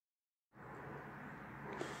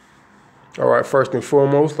All right, first and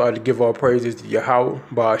foremost, I'd like to give all praises to Yahweh,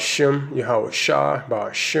 Ba'ashem, Yahweh Shai,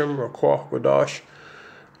 Ba'ashem, Rakwah, Wadash.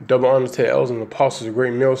 Double honor to the elders and apostles of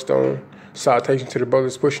Great Millstone. Salutation to the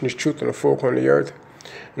brothers pushing this truth in the four corners of the earth.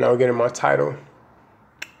 And now we're getting my title.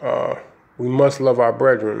 We must love our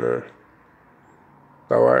brethren, man.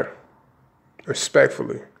 All right?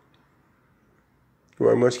 Respectfully.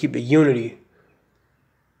 We must keep the unity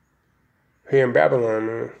here in Babylon,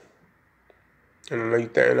 man. And I know you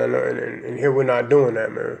think, and here we're not doing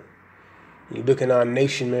that, man. You look at our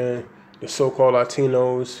nation, man, the so-called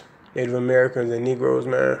Latinos, Native Americans, and Negroes,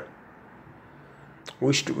 man.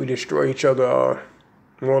 We destroy each other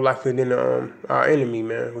more likely than our enemy,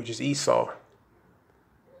 man, which is Esau.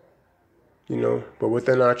 You know, but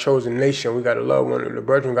within our chosen nation, we gotta love one another. The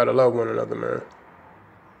brethren gotta love one another, man.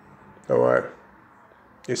 All right.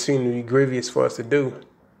 It seemed to be grievous for us to do.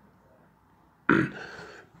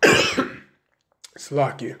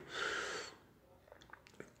 Slakia.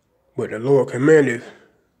 But the Lord commanded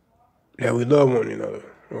that we love one another,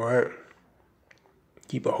 all right?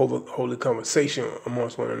 Keep a holy conversation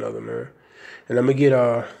amongst one another, man. And I'm gonna get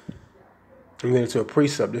into a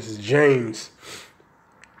precept. This is James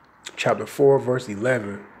chapter 4, verse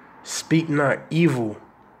 11. Speak not evil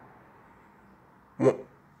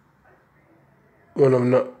one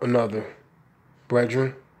of another,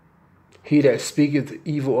 brethren. He that speaketh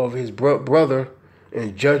evil of his brother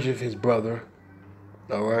and judgeth his brother,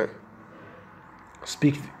 all right,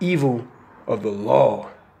 speaketh evil of the law,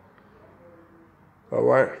 all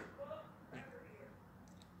right.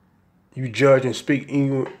 You judge and speak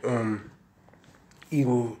evil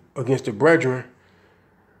against the brethren,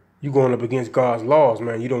 you going up against God's laws,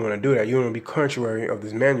 man. You don't want to do that. You don't want to be contrary of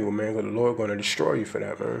this manual, man, because the Lord going to destroy you for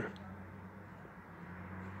that, man.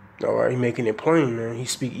 All right, he making it plain, man. He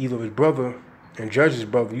speak evil of his brother and judge his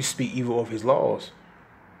brother. You speak evil of his laws.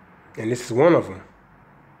 And this is one of them.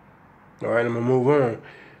 All right, I'm going to move on.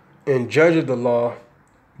 And judge the law,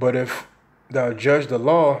 but if thou judge the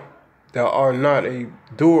law, thou art not a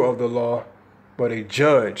doer of the law, but a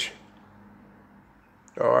judge.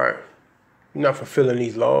 All right. You're not fulfilling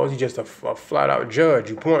these laws. You're just a flat-out judge.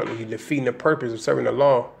 You pointless. You're defeating the purpose of serving the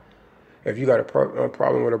law if you got a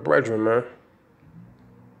problem with a brethren, man.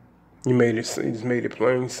 You just made it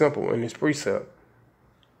plain simple in this precept.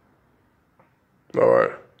 All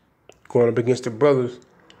right. Going up against the brothers,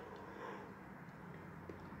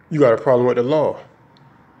 you got a problem with the law.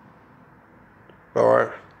 All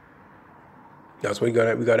right. That's why we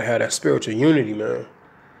gotta have that spiritual unity, man.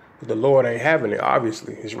 But the Lord ain't having it,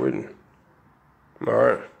 obviously. It's written. All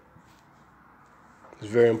right. It's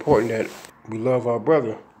very important that we love our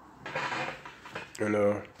brother. And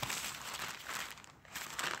I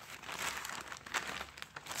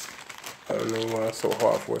don't know why it's so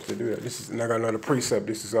hard for us to do that. And I got another precept.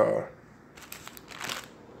 This is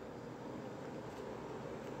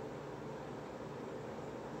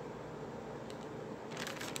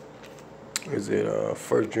is it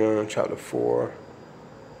 1 John chapter 4.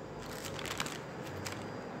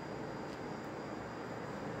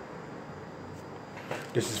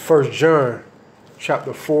 This is 1 John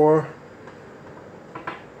chapter 4,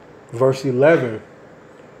 verse 11.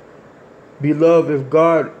 Beloved, if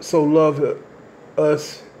God so loved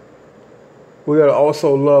us, we gotta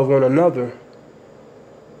also love one another.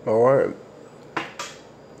 All right.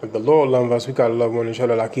 If the Lord loves us, we gotta love one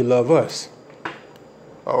another like He loves us.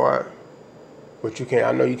 All right. But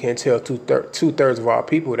I know you can't tell two-thirds of our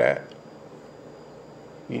people that.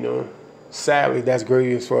 You know, sadly, that's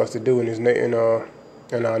grievous for us to do in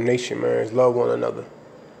our nation, man. Is love one another.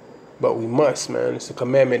 But we must, man. It's a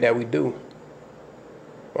commandment that we do.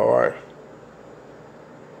 All right.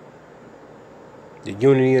 The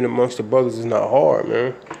unity amongst the brothers is not hard,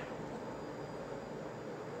 man.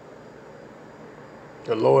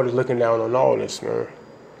 The Lord is looking down on all this, man.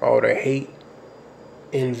 All the hate,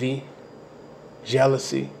 envy,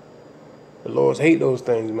 jealousy. The Lord's hate those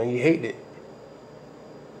things, man. He hate it.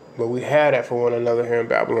 But we had that for one another here in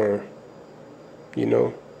Babylon. You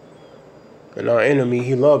know? And our enemy,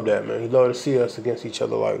 he loved that, man. He loved to see us against each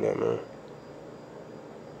other like that, man.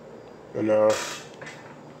 And I'm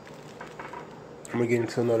going to get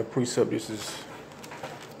into another precept. This is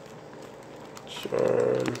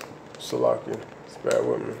John Salakia. It's bad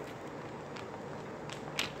with me.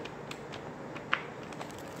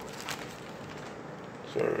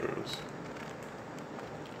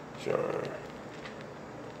 John.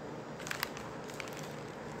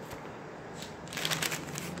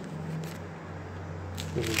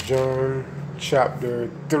 This is John chapter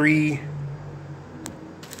 3,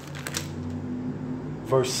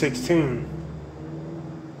 verse 16.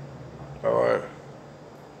 All right.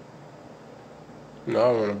 No,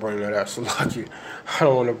 I don't want to bring that up, Salaki. I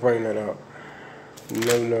don't want to bring that up.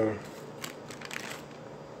 No.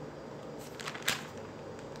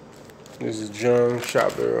 This is John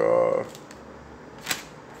chapter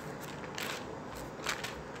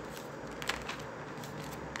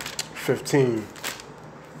 15.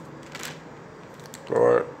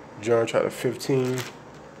 Alright, John chapter 15,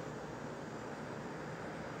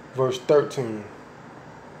 verse 13.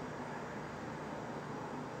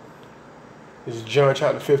 This is John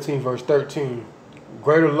chapter 15, verse 13.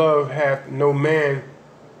 Greater love hath no man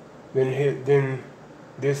than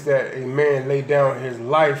this, that a man lay down his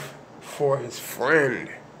life for his friend.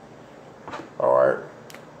 Alright.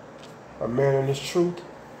 A man in his truth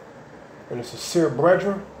and a sincere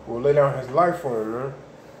brethren will lay down his life for him, man.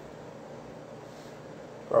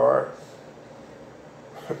 Alright.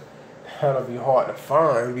 That'll be hard to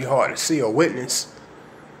find. It'll be hard to see or witness.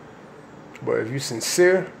 But if you're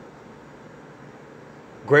sincere,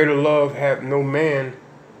 greater love hath no man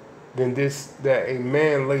than this, that a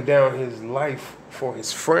man lay down his life for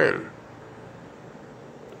his friend.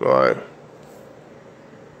 Alright.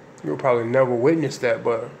 You'll probably never witness that,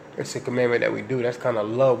 but it's a commandment that we do. That's kind of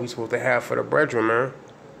love we're supposed to have for the brethren, man.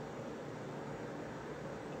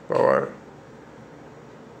 Alright.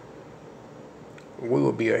 We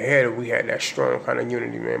would be ahead if we had that strong kind of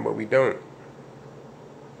unity, man, but we don't.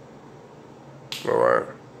 Alright.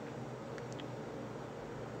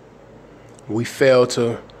 We fail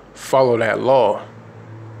to follow that law.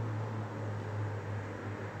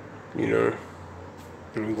 You know,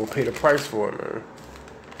 and we're going to pay the price for it, man.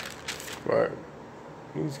 Right?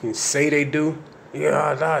 Niggas can say they do.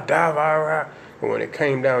 Yeah, die. But when it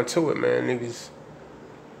came down to it, man, niggas,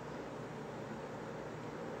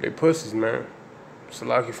 they pussies, man. It's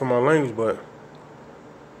lucky for my language, but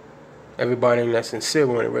everybody ain't that sincere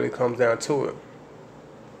when it really comes down to it.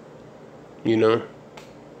 You know?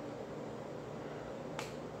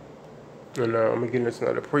 And I'm going to get into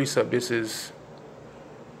another precept. This is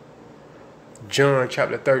John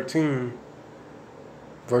chapter 13,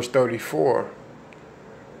 verse 34.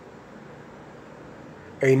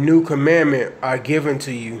 A new commandment I give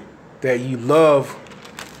unto you, that you love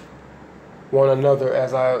one another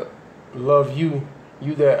as I love you,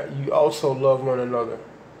 that you also love one another.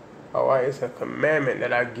 Alright, it's a commandment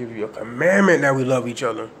that I give you. A commandment that we love each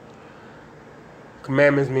other.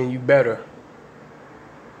 Commandments mean you better.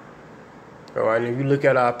 Alright, and if you look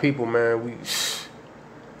at our people, man, we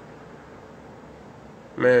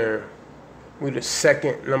the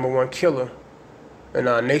second #1 killer in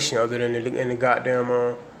our nation, other than the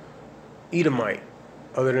goddamn Edomite,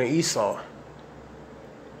 other than Esau.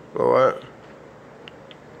 Alright?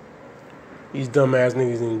 These dumbass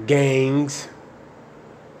niggas in gangs,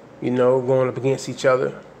 you know, going up against each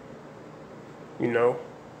other, you know.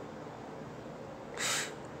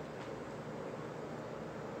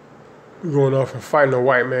 We're going off and fighting a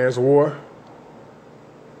white man's war.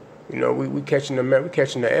 You know, we catching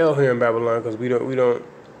the L here in Babylon because we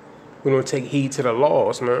don't take heed to the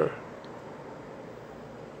laws, man.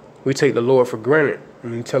 We take the Lord for granted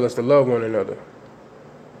and He tell us to love one another.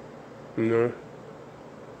 You know,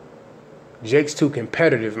 Jake's too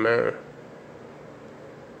competitive, man.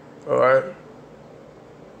 All right.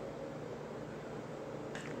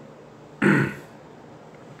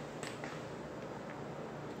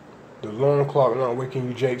 The alarm clock not waking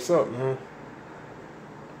you Jakes up, man.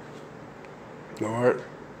 Alright?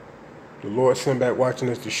 The Lord sent back watching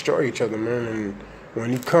us destroy each other, man. And when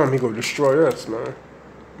He come, He gonna destroy us, man.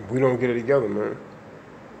 If we don't get it together, man.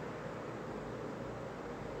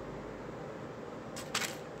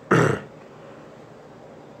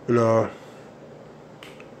 And I'm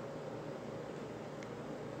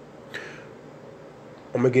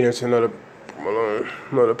gonna get into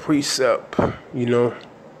another precept, you know.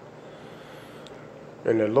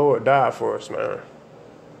 And the Lord died for us, man.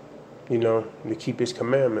 You know, to keep His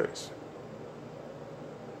commandments.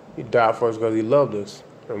 He died for us because He loved us.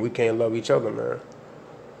 And we can't love each other, man.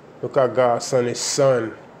 Look how God sent His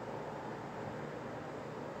Son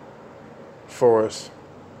for us.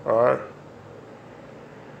 Alright?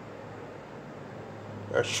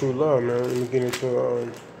 That's true love, man. Let me get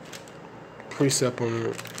into precept on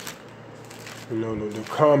it. You know, the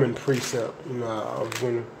common precept. You know, I was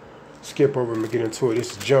going to skip over and get into it.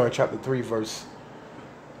 This is John chapter 3, verse.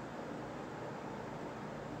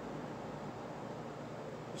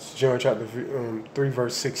 It's John chapter 3,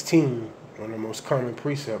 verse 16. One of the most common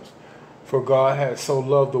precepts. For God had so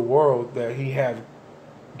loved the world that He had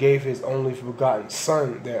gave His only begotten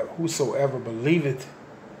Son, that whosoever believeth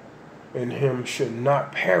in Him should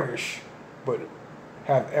not perish, but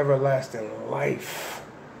have everlasting life.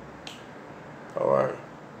 All right.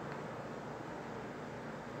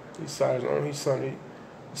 He sent his son,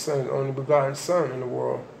 his only begotten son in the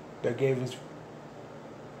world that gave his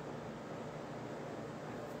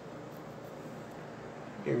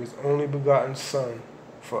only begotten son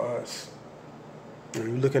for us.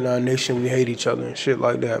 When you look at our nation, we hate each other and shit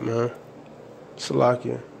like that, man.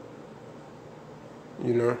 Salakia.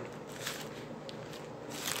 You know?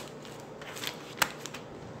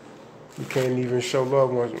 You can't even show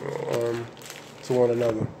love to one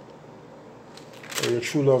another. And the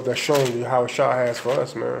true love that's shown you how Shah has for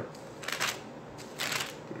us, man.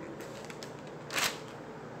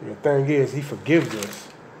 And the thing is, he forgives us.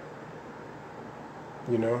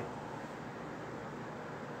 You know?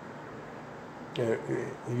 And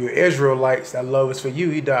you're Israelites, that love is for you.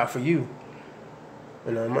 He died for you.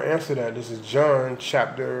 And I'm going to answer that. This is John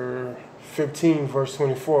chapter 15, verse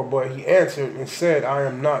 24. But he answered and said, I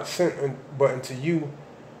am not sent but unto you,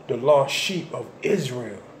 the lost sheep of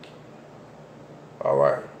Israel. All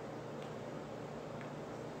right.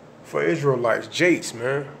 For Israelites, Jates,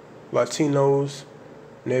 man. Latinos,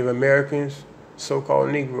 Native Americans,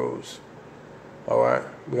 so-called Negroes. All right.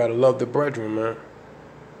 We got to love the brethren, man.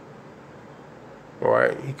 All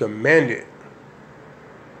right. He commanded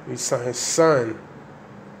his son.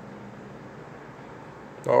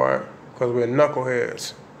 All right. Because we're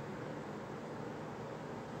knuckleheads.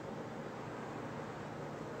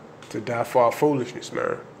 To die for our foolishness,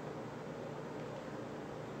 man.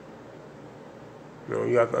 You know,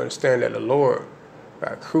 you have to understand that the Lord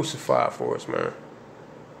got crucified for us, man.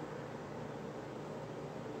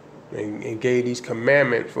 And gave these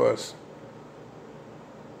commandments for us.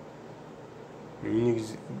 And you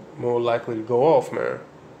niggas more likely to go off, man.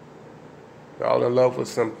 Y'all in love with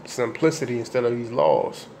some simplicity instead of these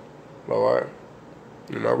laws. Alright?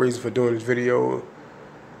 And my reason for doing this video,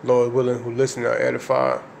 Lord willing, who listen are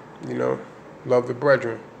edified, you know, love the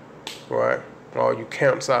brethren. Alright? All you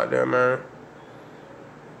camps out there, man.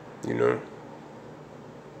 You know.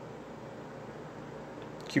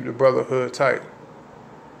 Keep the brotherhood tight.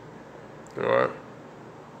 Alright?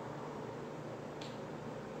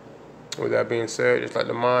 With that being said, just like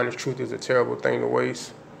the mind, the truth is a terrible thing to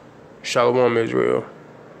waste. Shalom, Israel.